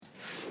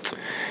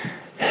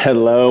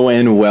Hello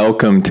and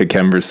welcome to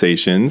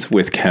Conversations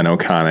with Ken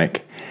O'Connick.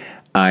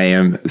 I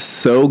am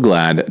so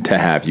glad to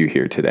have you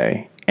here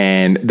today.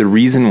 And the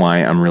reason why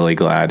I'm really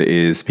glad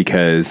is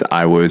because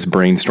I was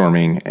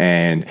brainstorming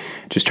and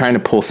just trying to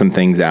pull some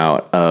things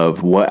out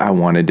of what I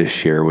wanted to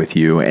share with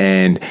you.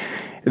 And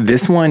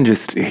this one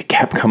just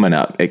kept coming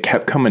up. It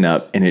kept coming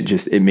up and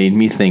it made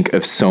me think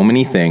of so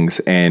many things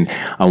and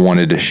I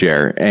wanted to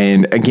share.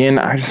 And again,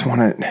 I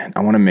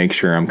want to make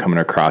sure I'm coming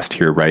across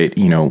here right.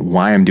 You know,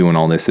 why I'm doing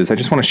all this is I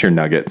just want to share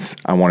nuggets.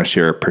 I want to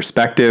share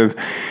perspective.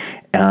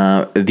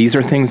 These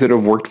are things that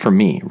have worked for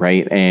me,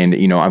 right? And,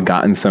 you know, I've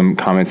gotten some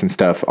comments and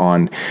stuff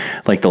on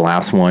like the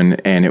last one,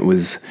 and it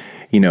was,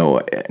 you know,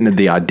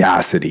 the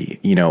audacity,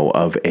 you know,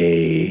 of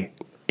a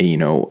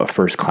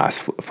first class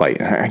flight.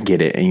 And I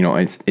get it. You know,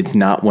 it's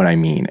not what I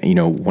mean. You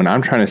know, when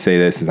I'm trying to say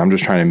this is I'm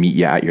just trying to meet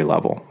you at your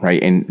level,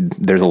 right? And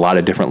there's a lot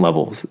of different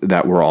levels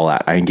that we're all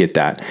at. I get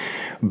that.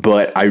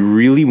 But I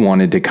really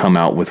wanted to come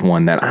out with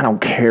one that I don't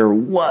care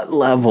what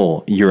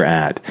level you're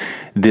at,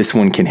 this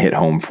one can hit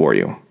home for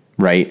you,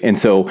 right? And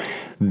so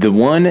the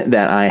one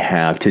that I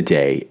have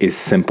today is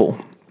simple,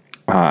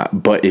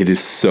 but it is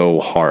so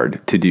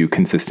hard to do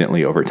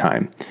consistently over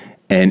time.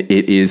 And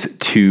it is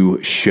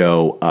to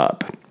show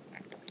up.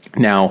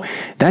 Now,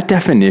 that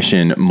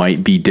definition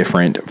might be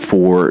different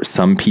for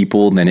some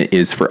people than it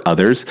is for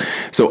others.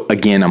 So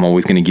again, I'm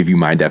always going to give you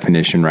my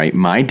definition, right?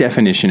 My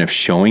definition of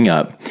showing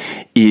up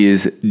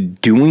is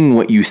doing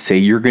what you say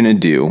you're going to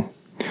do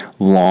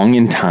long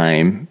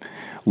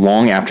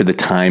after the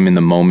time and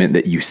the moment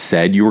that you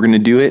said you were going to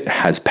do it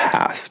has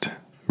passed.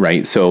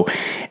 Right. So,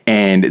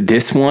 and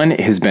this one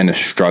has been a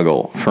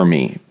struggle for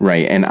me.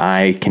 Right. And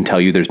I can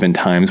tell you there's been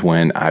times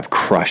when I've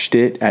crushed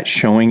it at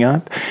showing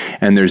up,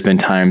 and there's been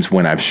times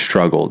when I've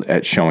struggled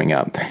at showing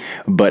up.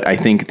 But I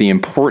think the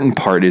important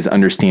part is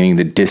understanding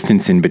the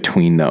distance in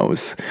between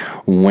those,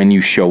 when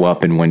you show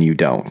up and when you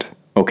don't.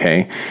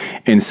 Okay.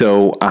 And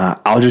so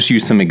I'll just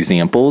use some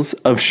examples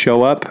of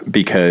show up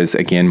because,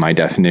 again, my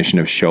definition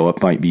of show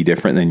up might be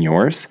different than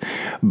yours,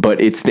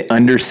 but it's the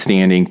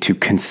understanding to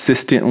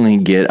consistently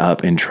get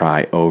up and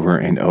try over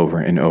and over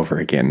and over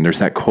again. There's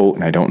that quote,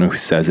 and I don't know who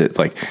says it,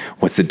 like,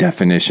 what's the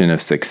definition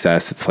of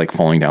success? It's like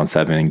falling down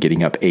 7 and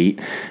getting up 8.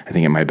 I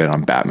think it might have been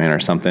on Batman or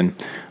something.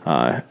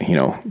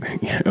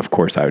 Of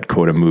course I would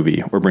quote a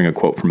movie or bring a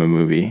quote from a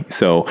movie.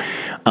 So,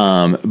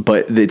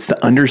 but it's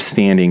the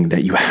understanding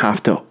that you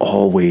have to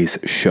always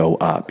show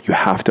up. You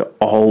have to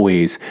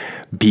always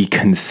be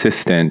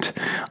consistent,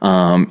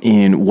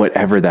 in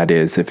whatever that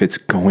is. If it's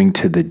going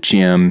to the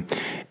gym,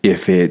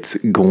 if it's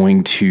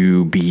going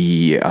to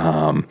be,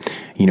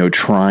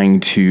 trying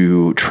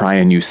to try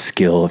a new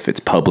skill, if it's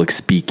public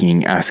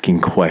speaking, asking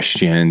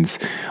questions,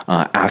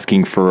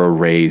 asking for a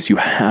raise, you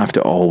have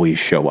to always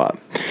show up.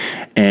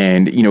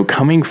 And, you know,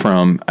 coming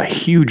from a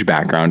huge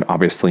background,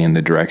 obviously in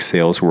the direct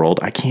sales world,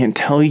 I can't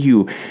tell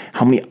you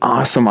how many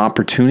awesome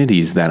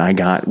opportunities that I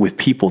got with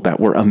people that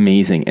were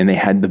amazing and they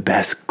had the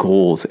best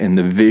goals and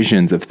the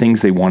visions of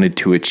things they wanted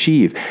to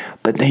achieve,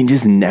 but they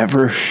just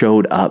never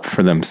showed up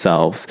for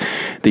themselves.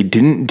 They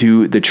didn't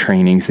do the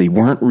trainings. They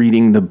weren't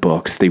reading the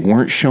books. They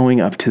weren't showing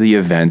up to the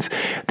events.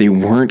 They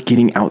weren't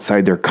getting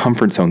outside their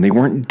comfort zone. They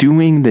weren't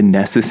doing the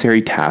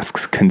necessary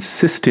tasks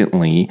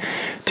consistently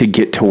to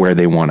get to where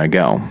they want to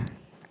go.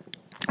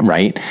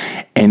 Right?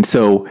 And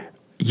so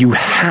you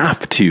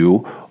have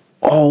to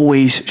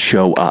always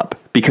show up,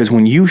 because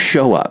when you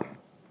show up,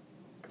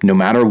 no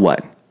matter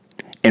what,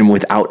 and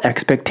without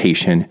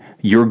expectation,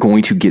 you're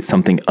going to get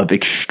something of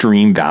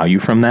extreme value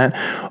from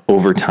that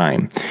over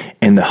time.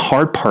 And the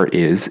hard part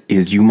is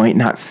you might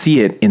not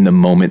see it in the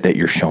moment that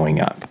you're showing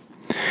up.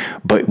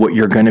 But what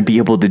you're going to be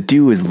able to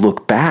do is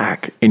look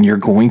back, and you're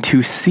going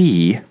to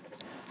see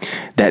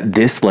that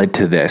this led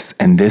to this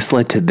and this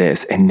led to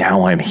this, and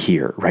now I'm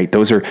here, right?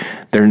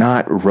 They're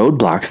not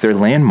roadblocks, they're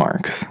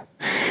landmarks.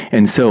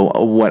 And so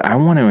what I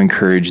want to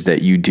encourage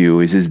that you do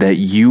is that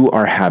you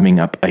are having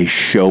a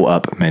show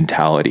up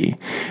mentality,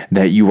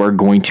 that you are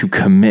going to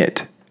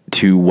commit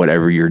to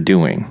whatever you're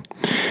doing.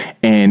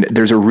 And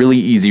there's a really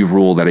easy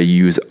rule that I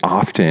use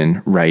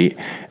often, right?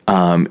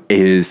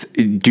 Is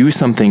do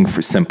something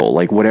for simple,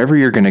 like whatever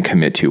you're going to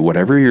commit to,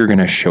 whatever you're going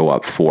to show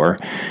up for.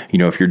 You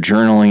know, if you're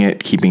journaling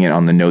it, keeping it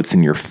on the notes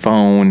in your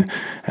phone,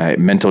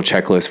 mental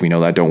checklist, we know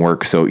that don't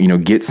work. So, you know,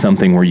 get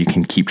something where you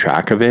can keep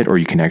track of it, or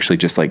you can actually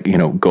just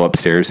go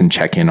upstairs and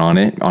check in on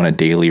it on a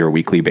daily or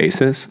weekly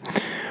basis.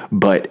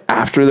 But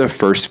after the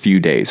first few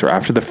days or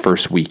after the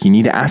first week, you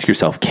need to ask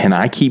yourself, can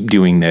I keep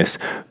doing this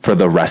for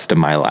the rest of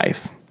my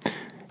life?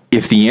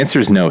 If the answer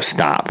is no,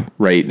 stop,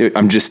 right?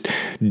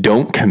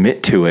 Don't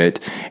commit to it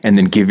and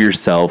then give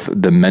yourself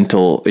the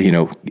mental,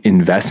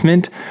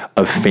 investment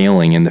of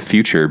failing in the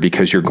future,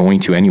 because you're going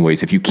to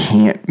anyways if you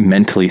can't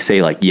mentally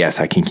say like, yes,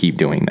 I can keep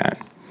doing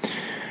that.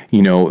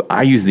 You know,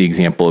 I use the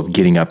example of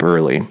getting up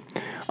early.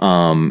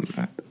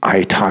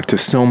 I talked to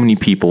so many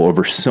people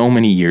over so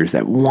many years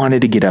that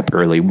wanted to get up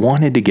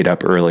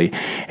early,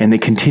 and they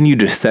continued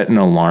to set an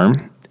alarm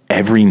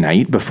every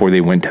night before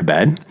they went to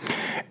bed.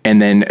 And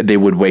then they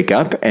would wake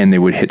up and they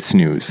would hit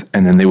snooze,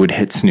 and then they would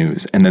hit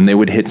snooze, and then they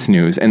would hit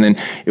snooze. And then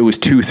it was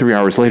 2-3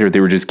 hours later,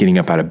 they were just getting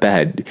up out of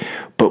bed.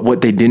 But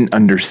what they didn't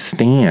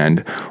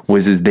understand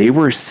is they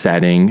were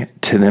setting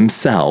to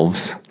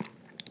themselves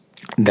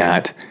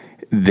that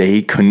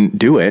they couldn't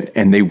do it,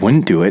 and they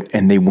wouldn't do it,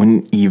 and they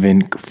wouldn't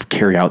even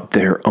carry out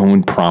their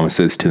own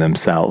promises to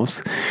themselves,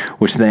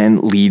 which then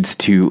leads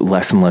to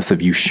less and less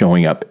of you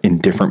showing up in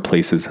different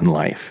places in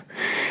life.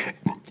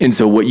 And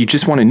so what you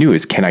just want to know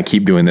is, can I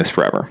keep doing this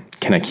forever?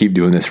 Can I keep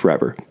doing this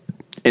forever?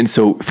 And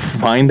so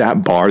find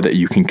that bar that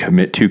you can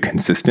commit to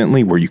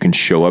consistently, where you can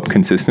show up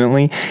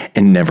consistently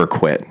and never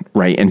quit,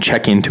 right? And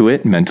check into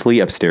it mentally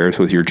upstairs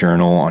with your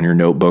journal, on your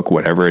notebook,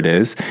 whatever it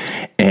is,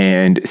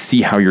 and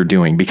see how you're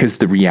doing. Because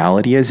the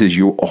reality is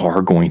you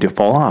are going to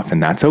fall off,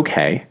 and that's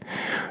okay.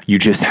 You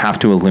just have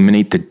to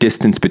eliminate the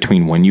distance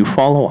between when you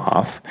fall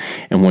off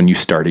and when you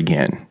start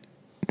again,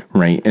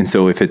 right? And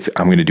so if it's,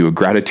 I'm going to do a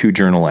gratitude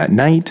journal at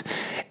night,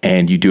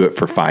 and you do it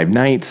for 5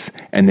 nights,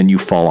 and then you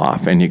fall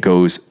off, and it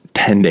goes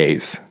 10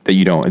 days that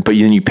you don't, but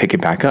then you pick it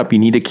back up. You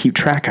need to keep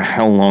track of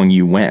how long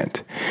you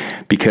went,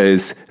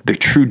 because the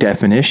true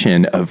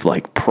definition of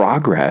like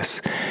progress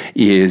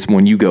is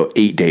when you go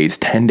 8 days,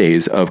 10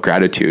 days of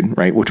gratitude,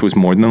 right? Which was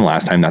more than the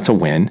last time. That's a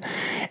win.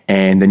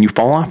 And then you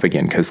fall off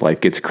again because life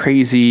gets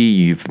crazy.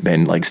 You've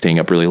been like staying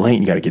up really late.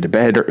 You got to get to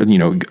bed, or,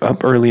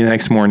 up early the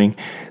next morning.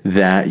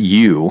 That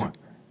you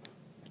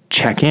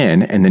check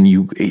in, and then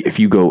if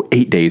you go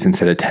 8 days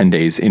instead of 10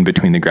 days in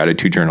between the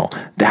gratitude journal,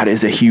 that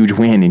is a huge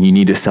win, and you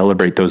need to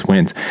celebrate those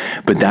wins.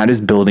 But that is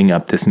building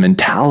up this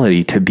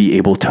mentality to be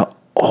able to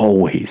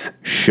always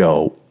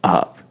show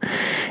up.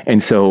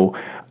 And so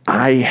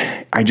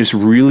I just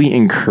really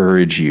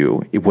encourage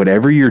you,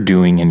 whatever you're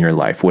doing in your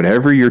life,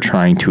 whatever you're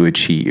trying to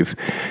achieve,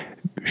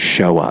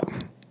 show up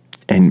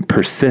and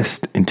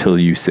persist until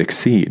you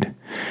succeed,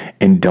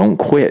 and don't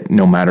quit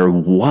no matter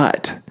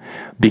what,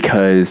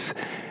 because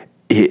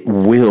it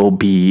will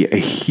be a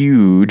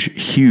huge,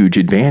 huge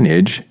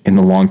advantage in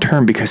the long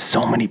term, because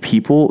so many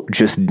people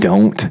just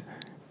don't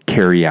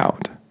carry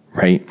out,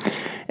 right?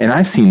 And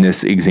I've seen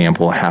this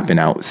example happen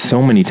out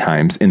so many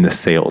times in the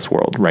sales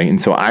world, right? And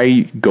so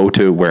I go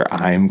to where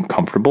I'm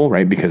comfortable,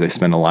 right? Because I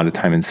spend a lot of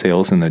time in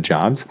sales and the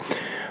jobs.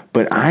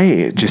 But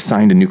I just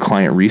signed a new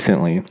client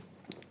recently,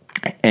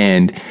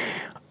 and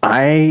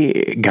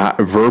I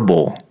got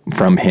verbal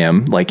from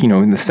him, like,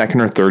 in the second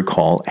or third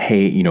call,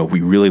 hey,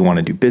 we really want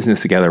to do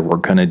business together. We're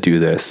going to do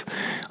this.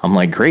 I'm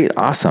like, great,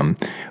 awesome.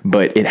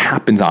 But it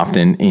happens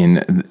often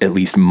in at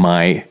least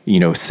my,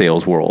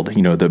 sales world,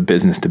 the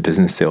business to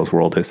business sales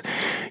world is,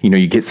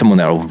 you get someone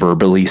that will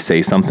verbally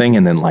say something,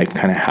 and then life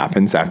kind of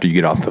happens after you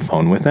get off the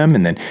phone with them.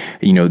 And then,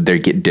 they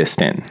get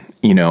distant,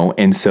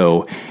 and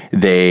so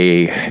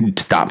they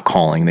stop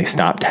calling, they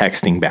stop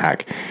texting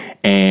back.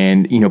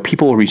 And,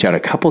 people will reach out a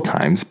couple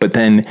times, but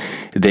then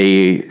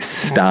they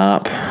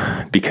stop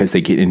because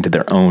they get into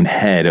their own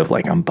head of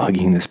like, I'm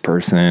bugging this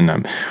person,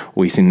 I'm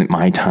wasting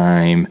my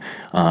time.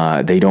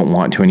 They don't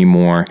want to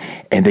anymore.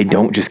 And they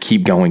don't just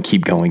keep going.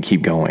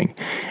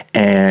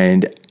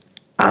 And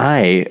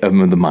I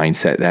am of the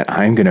mindset that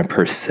I'm going to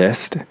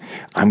persist.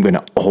 I'm going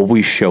to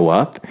always show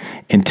up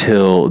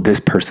until this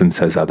person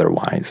says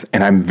otherwise.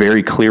 And I'm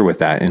very clear with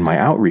that in my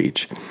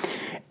outreach.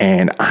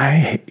 And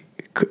I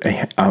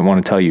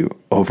want to tell you,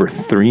 over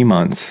 3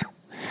 months,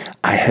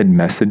 I had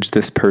messaged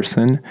this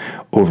person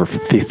over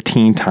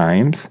 15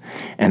 times,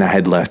 and I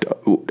had left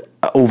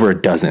over a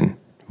dozen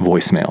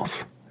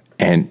voicemails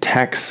and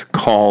texts,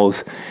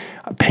 calls,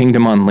 pinged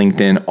him on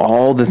LinkedIn,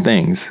 all the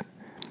things.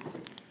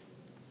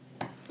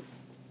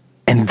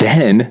 And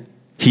then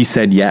he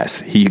said yes.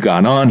 He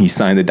got on, he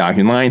signed the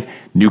dotted line,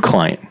 new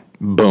client,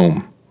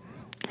 boom.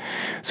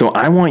 So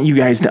I want you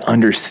guys to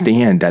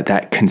understand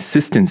that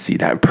consistency,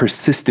 that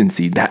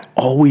persistency, that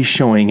always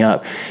showing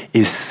up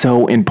is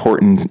so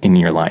important in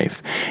your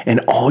life. And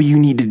all you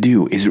need to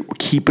do is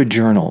keep a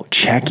journal,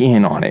 check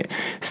in on it,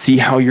 see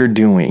how you're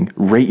doing,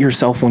 rate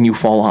yourself when you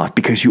fall off,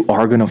 because you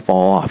are going to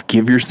fall off.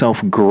 Give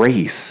yourself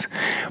grace,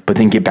 but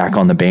then get back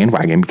on the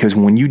bandwagon, because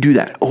when you do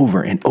that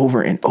over and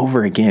over and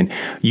over again,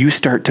 you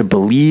start to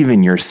believe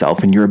in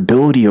yourself and your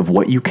ability of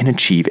what you can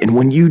achieve. And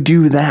when you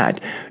do that,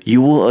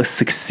 you will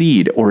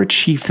succeed or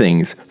achieve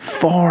things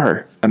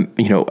far,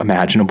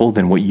 imaginable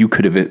than what you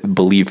could have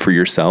believed for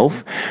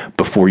yourself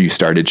before you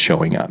started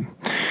showing up.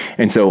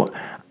 And so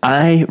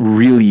I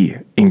really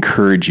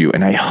encourage you,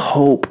 and I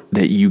hope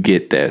that you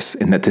get this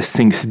and that this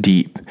sinks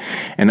deep.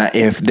 And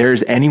if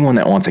there's anyone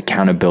that wants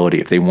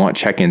accountability, if they want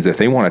check-ins, if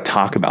they want to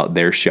talk about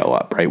their show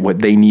up, right, what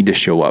they need to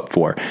show up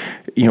for,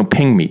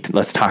 ping me.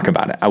 Let's talk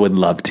about it. I would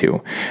love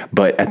to.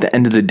 But at the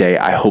end of the day,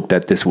 I hope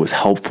that this was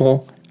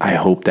helpful. I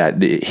hope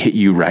that it hit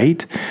you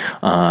right.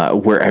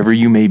 Wherever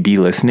you may be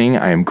listening,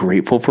 I am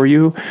grateful for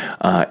you.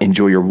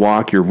 Enjoy your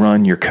walk, your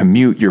run, your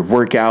commute, your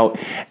workout,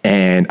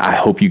 and I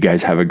hope you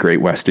guys have a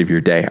great rest of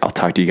your day. I'll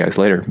talk to you guys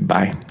later.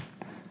 Bye.